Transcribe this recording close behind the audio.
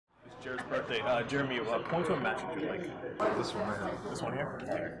Jared's birthday. Jeremy, point to a match would you like? This one, man. This one here?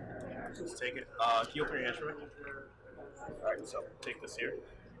 Here. Just take it. Can you open your hand for me? Alright, so take this here.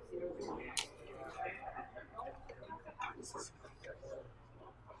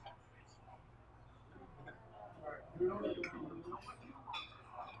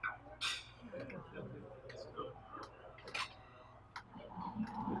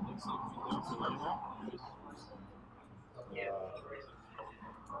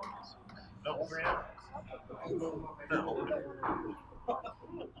 No, open your hand. No, open it.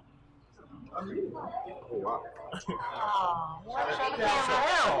 Oh, wow. Oh, you want to show the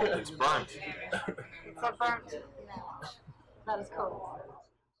camera? It's burnt. It's a burnt. No. That is cool.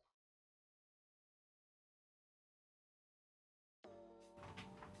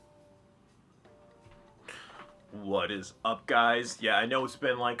 What is up, guys? Yeah, I know it's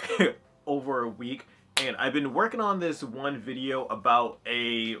been like over a week, and I've been working on this one video about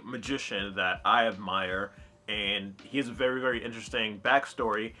a magician that I admire, and he has a very, very interesting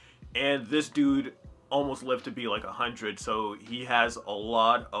backstory, and this dude almost lived to be like 100, so he has a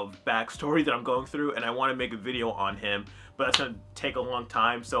lot of backstory that I'm going through, and I want to make a video on him, but that's going to take a long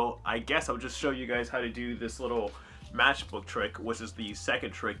time, so I guess I'll just show you guys how to do this little matchbook trick, which is the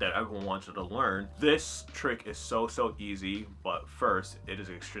second trick that everyone wanted to learn. This trick is so easy, but first, it is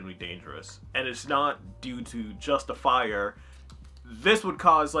extremely dangerous. And it's not due to just a fire. This would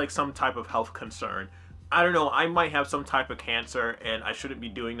cause like some type of health concern. I don't know, I might have some type of cancer and I shouldn't be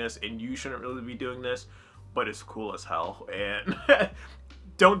doing this and you shouldn't really be doing this, but it's cool as hell. And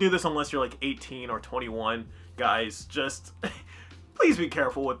don't do this unless you're like 18 or 21. Guys, just please be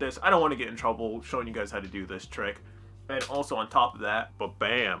careful with this. I don't want to get in trouble showing you guys how to do this trick. And also on top of that, but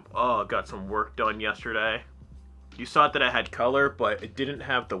bam, oh, got some work done yesterday. You saw that I had color, but it didn't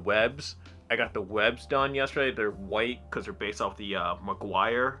have the webs. I got the webs done yesterday. They're white because they're based off the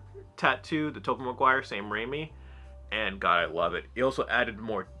Maguire tattoo, the Tobey Maguire, same Raimi. And God, I love it. It also added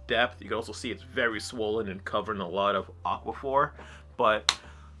more depth. You can also see it's very swollen and covered in a lot of aquaphor. But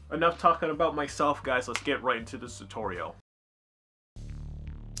enough talking about myself, guys. Let's get right into this tutorial.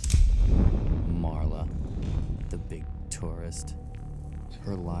 Marla, the big tourist.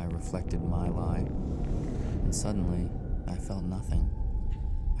 Her lie reflected my lie. And suddenly, I felt nothing.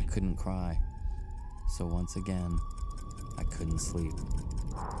 I couldn't cry. So once again, I couldn't sleep.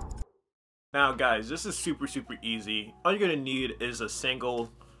 Now guys, this is super easy. All you're gonna need is a single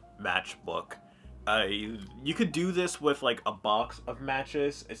matchbook. You could do this with like a box of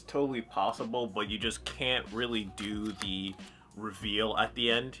matches. It's totally possible, but you just can't really do the reveal at the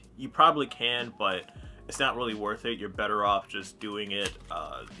end. You probably can, but it's not really worth it. You're better off just doing it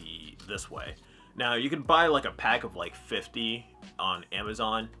this way. Now you can buy like a pack of like 50 on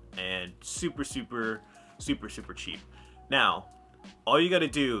Amazon, and super cheap. Now all you got to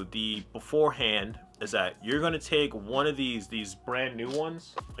do beforehand is that you're going to take one of these brand new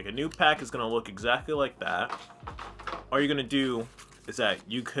ones. Like a new pack is going to look exactly like that. All you're going to do is that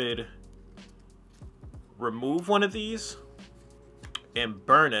you could remove one of these and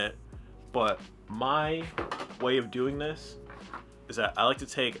burn it, but my way of doing this is that I like to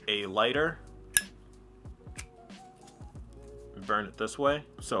take a lighter and burn it this way.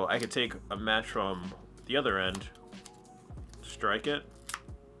 So I could take a match from the other end, strike it,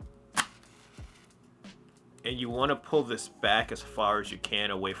 and you want to pull this back as far as you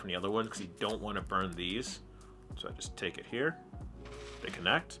can away from the other one because you don't want to burn these. So I just take it here, they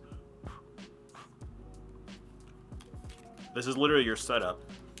connect. This is literally your setup.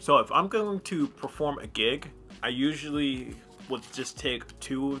 So if I'm going to perform a gig, I usually would just take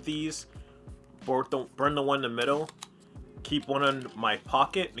two of these, burn the one in the middle, keep one in my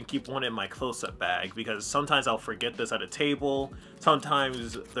pocket, and keep one in my close-up bag, because sometimes I'll forget this at a table.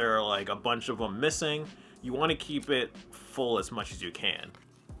 Sometimes there are like a bunch of them missing. You want to keep it full as much as you can.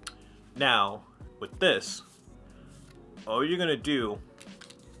 Now, with this, all you're going to do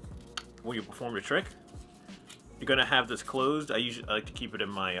when you perform your trick, you're going to have this closed. I like to keep it in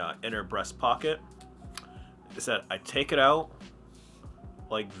my inner breast pocket. Is that I take it out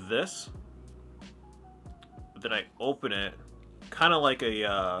like this, but then I open it kind of like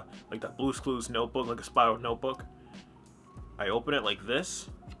a like that Blue's Clues notebook, like a spiral notebook. I open it like this.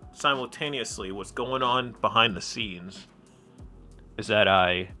 Simultaneously, what's going on behind the scenes is that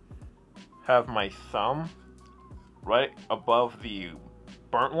I have my thumb right above the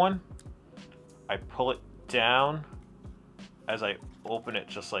burnt one. I pull it down as I open it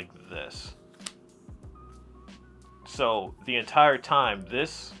just like this. So the entire time,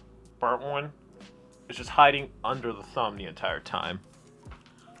 this burnt one is just hiding under the thumb the entire time.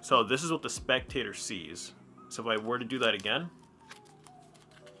 So this is what the spectator sees. So if I were to do that again,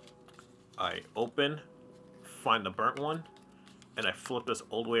 I open, find the burnt one, and I flip this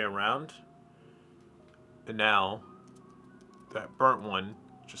all the way around. And now that burnt one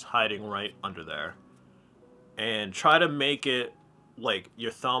just hiding right under there. And try to make it like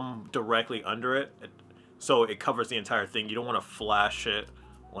your thumb directly under it so it covers the entire thing. You don't want to flash it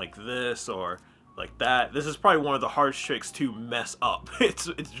like this or like that. This is probably one of the hardest tricks to mess up. It's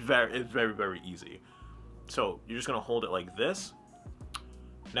very easy. So you're just gonna hold it like this.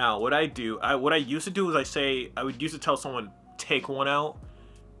 Now what I used to do is I would used to tell someone take one out,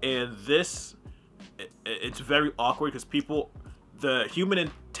 and this it's very awkward because the human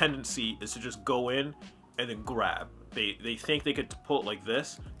tendency is to just go in and then grab. They think they could pull it like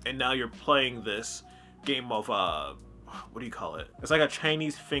this, and now you're playing this game of what do you call it? It's like a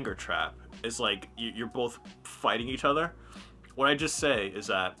Chinese finger trap. It's like you're both fighting each other. What I just say is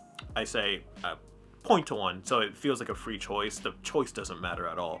that I say point to one, so it feels like a free choice. The choice doesn't matter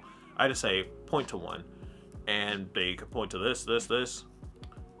at all. I just say point to one, and they could point to this.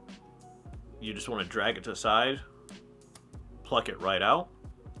 You just want to drag it to the side, pluck it right out.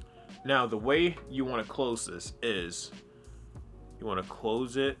 Now the way you want to close this is you want to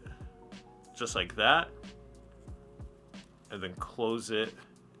close it just like that, and then close it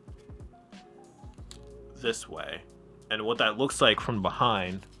this way. And what that looks like from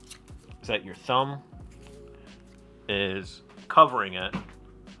behind is that your thumb is covering it.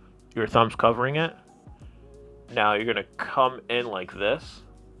 Your thumb's covering it. Now you're gonna come in like this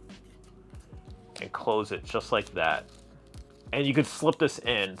and close it just like that. And you could slip this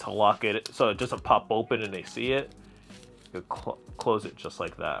in to lock it so it doesn't pop open and they see it. You could close it just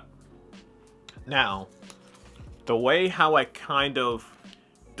like that. Now, the way how I kind of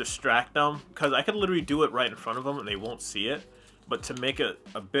distract them, because I could literally do it right in front of them and they won't see it, but to make it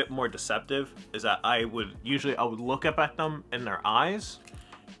a bit more deceptive is that I would look up at them in their eyes,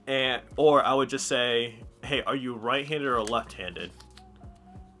 or I would just say, hey, are you right-handed or left-handed?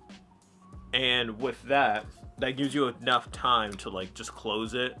 And with that gives you enough time to like just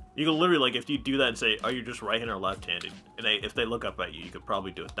close it. You can literally, like, if you do that and say, are you just right-handed or left-handed? And if they look up at you, you could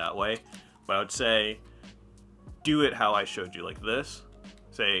probably do it that way. But I would say, do it how I showed you, like this.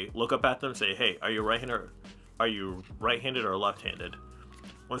 Say, look up at them, say, hey, are you right-handed or left-handed?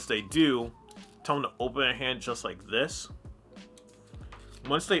 Once they do, tell them to open their hand just like this.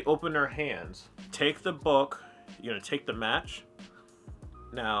 Once they open their hands, take the book, you're gonna take the match.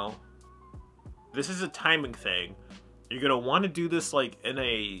 Now, this is a timing thing. You're gonna want to do this like in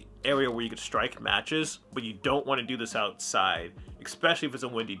a area where you could strike matches, but you don't want to do this outside, especially if it's a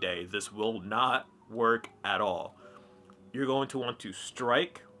windy day. This will not work at all. You're going to want to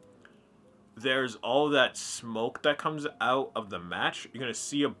strike. There's all that smoke that comes out of the match. You're gonna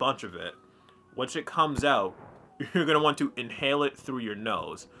see a bunch of it. Once it comes out, you're gonna want to inhale it through your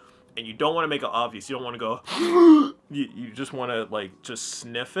nose. And you don't want to make it obvious. You don't want to go, you just want to like just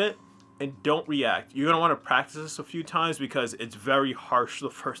sniff it. And don't react. You're going to want to practice this a few times because it's very harsh the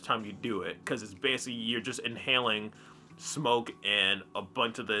first time you do it. Because it's basically, you're just inhaling smoke and a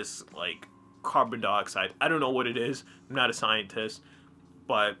bunch of this, like, carbon dioxide. I don't know what it is. I'm not a scientist.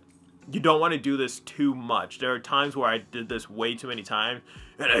 But you don't want to do this too much. There are times where I did this way too many times.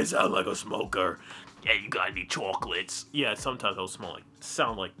 And I sound like a smoker. Yeah, you got any chocolates? Yeah, sometimes I'll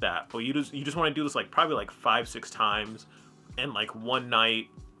sound like that. But you just want to do this, like, probably like 5-6 times. And, like, one night.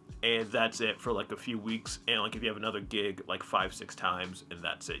 And that's it for like a few weeks. And like if you have another gig, like 5-6 times, and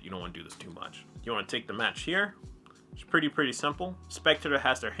that's it. You don't want to do this too much. You want to take the match here. It's pretty simple. Spectator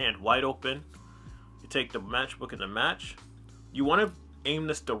has their hand wide open. You take the matchbook and the match. You want to aim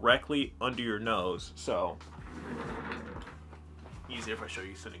this directly under your nose. So, easier if I show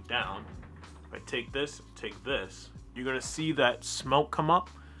you sitting down. If I take this, you're going to see that smoke come up.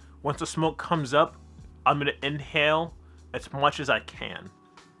 Once the smoke comes up, I'm going to inhale as much as I can.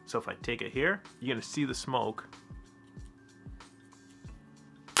 So if I take it here, you're gonna see the smoke.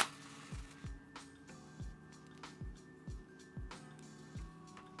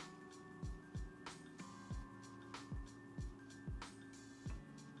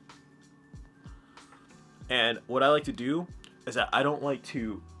 And what I like to do is that I don't like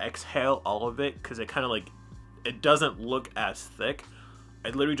to exhale all of it because it kind of like, it doesn't look as thick.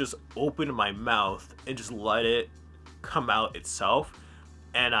 I literally just open my mouth and just let it come out itself.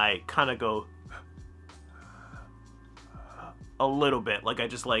 And I kind of go a little bit, like I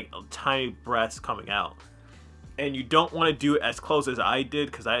just like a tiny breaths coming out. And you don't want to do it as close as I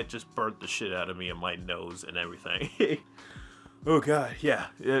did because I just burnt the shit out of me in my nose and everything. Oh god, yeah,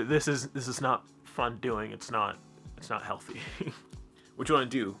 this is not fun doing. It's not healthy. What you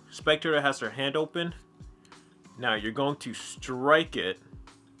want to do? Spectator has their hand open. Now you're going to strike it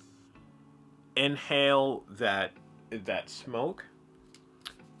inhale that smoke.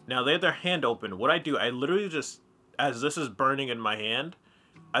 Now they have their hand open. What I do, I literally just, as this is burning in my hand,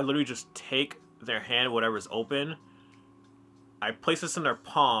 I literally just take their hand, whatever's open, I place this in their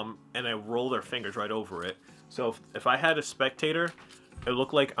palm, and I roll their fingers right over it. So if I had a spectator, it would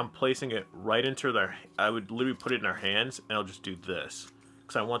look like I'm placing it right into their, I would literally put it in their hands, and I'll just do this.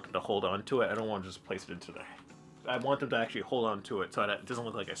 Because I want them to hold on to it. I don't want to just place it into their, I want them to actually hold on to it so that it doesn't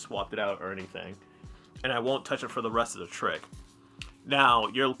look like I swapped it out or anything. And I won't touch it for the rest of the trick. Now,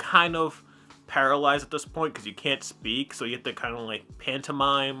 you're kind of paralyzed at this point because you can't speak, so you have to kind of like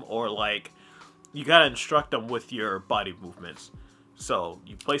pantomime, or like you gotta instruct them with your body movements. So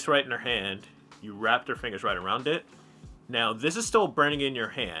you place it right in their hand, you wrap their fingers right around it. Now this is still burning in your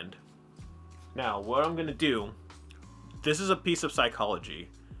hand. Now what I'm gonna do, this is a piece of psychology.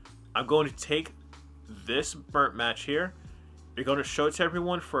 I'm going to take this burnt match here, you're going to show it to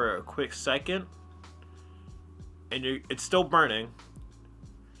everyone for a quick second, and it's still burning.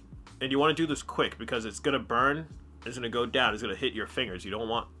 And you want to do this quick because it's going to burn, it's going to go down, it's going to hit your fingers. You don't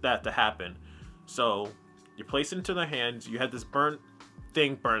want that to happen. So you place it into their hands, you have this burnt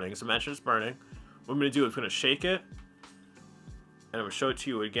thing burning, so imagine it's burning. What I'm going to do is I'm going to shake it, and I'm going to show it to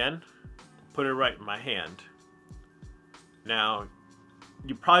you again, put it right in my hand. Now,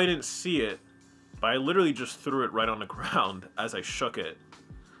 you probably didn't see it, but I literally just threw it right on the ground as I shook it.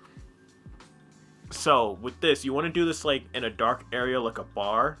 So with this, you want to do this like in a dark area like a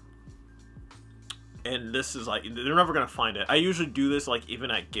bar. And this is like, they're never going to find it. I usually do this like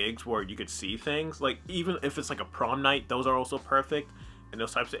even at gigs where you could see things. Like even if it's like a prom night, those are also perfect in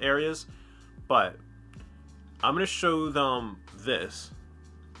those types of areas. But I'm going to show them this.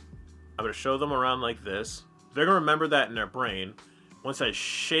 I'm going to show them around like this. They're going to remember that in their brain. Once I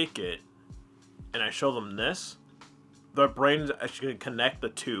shake it and I show them this, their brain's actually going to connect the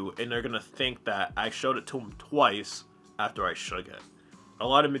two, and they're going to think that I showed it to them twice after I shook it. A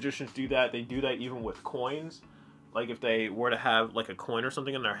lot of magicians do that. They do that even with coins. Like if they were to have like a coin or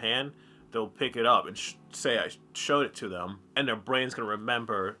something in their hand, they'll pick it up and say I showed it to them, and their brain's going to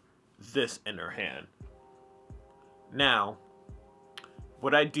remember this in their hand. Now,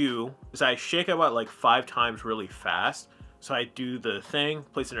 what I do is I shake it about like 5 times really fast. So I do the thing,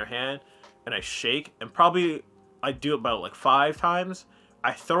 place it in their hand, and I shake, and probably I do it about like 5 times.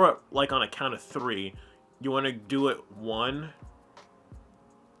 I throw it like on a count of 3. You want to do it 1,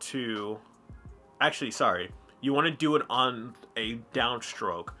 2, actually sorry, you want to do it on a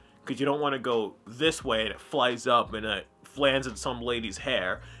downstroke, because you don't want to go this way and it flies up and it lands in some lady's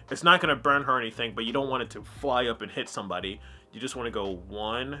hair. It's not going to burn her or anything, but you don't want it to fly up and hit somebody. You just want to go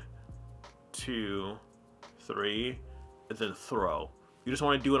 1, 2, 3, and then throw. You just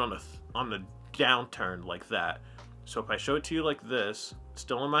want to do it on the downturn like that. So if I show it to you like this,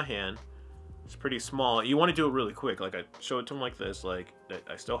 still in my hand, it's pretty small. You want to do it really quick. Like I show it to them like this, like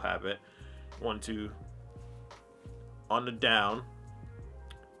I still have it. 1, 2, on the down,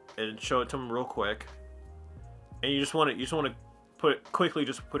 and show it to them real quick. And you just want to put it quickly,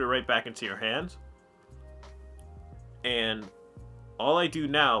 just put it right back into your hands. And all I do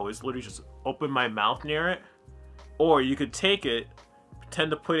now is literally just open my mouth near it, or you could take it,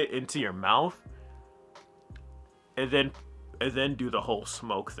 pretend to put it into your mouth, and then do the whole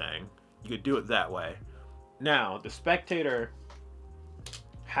smoke thing. You could do it that way. Now, the spectator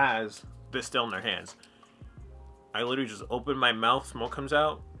has this still in their hands. I literally just open my mouth, smoke comes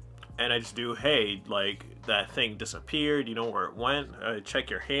out, and I just do, hey, like, that thing disappeared, you know where it went, check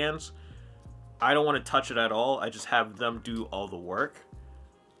your hands. I don't want to touch it at all, I just have them do all the work.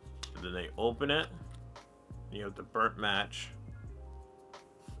 And then they open it, you have the burnt match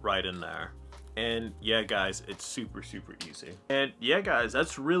right in there. And yeah guys, it's super easy. And yeah guys,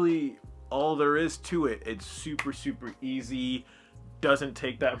 that's really all there is to it. It's super easy, doesn't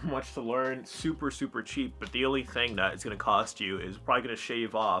take that much to learn, super cheap, but the only thing that it's going to cost you is probably going to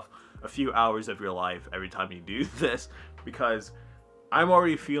shave off a few hours of your life every time you do this, because I'm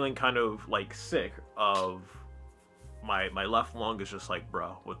already feeling kind of like sick of my left lung is just like,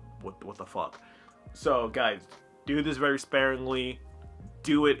 bro, what the fuck. So guys, do this very sparingly.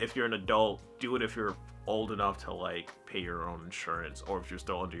 Do it if you're an adult. Do it if you're old enough to like pay your own insurance, or if you're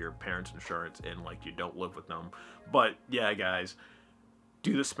still under your parents' insurance and like you don't live with them. But yeah guys,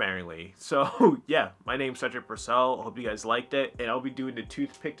 do this sparingly. So yeah, my name's Cedric Purcell. I hope you guys liked it, and I'll be doing the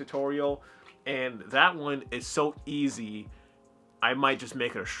toothpick tutorial, and that one is so easy I might just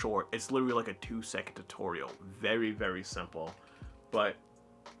make it a short. It's literally like a 2-second tutorial. Very simple. But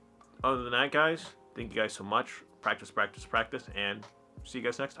other than that guys, thank you guys so much. Practice, and see you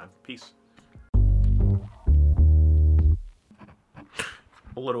guys next time. Peace.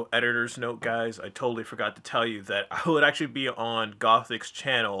 A little editor's note, guys. I totally forgot to tell you that I would actually be on Gothic's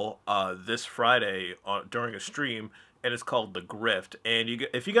channel this Friday during a stream, and it's called The Grift. And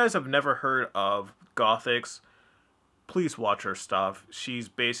if you guys have never heard of Gothic's, please watch her stuff. She's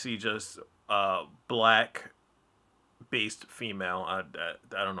basically just black-based female. I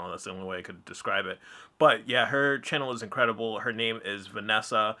don't know. That's the only way I could describe it. But yeah, her channel is incredible. Her name is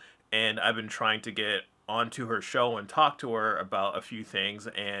Vanessa, and I've been trying to get onto her show and talk to her about a few things,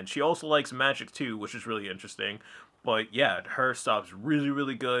 and she also likes magic too, which is really interesting. But yeah, her stuff's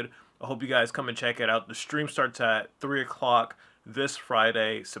really good. I hope you guys come and check it out. The stream starts at 3 o'clock this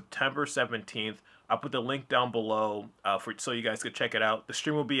Friday, September 17th. I'll put the link down below so you guys can check it out. The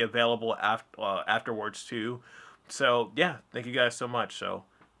stream will be available afterwards too. So yeah, thank you guys so much. So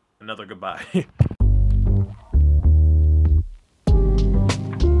another goodbye.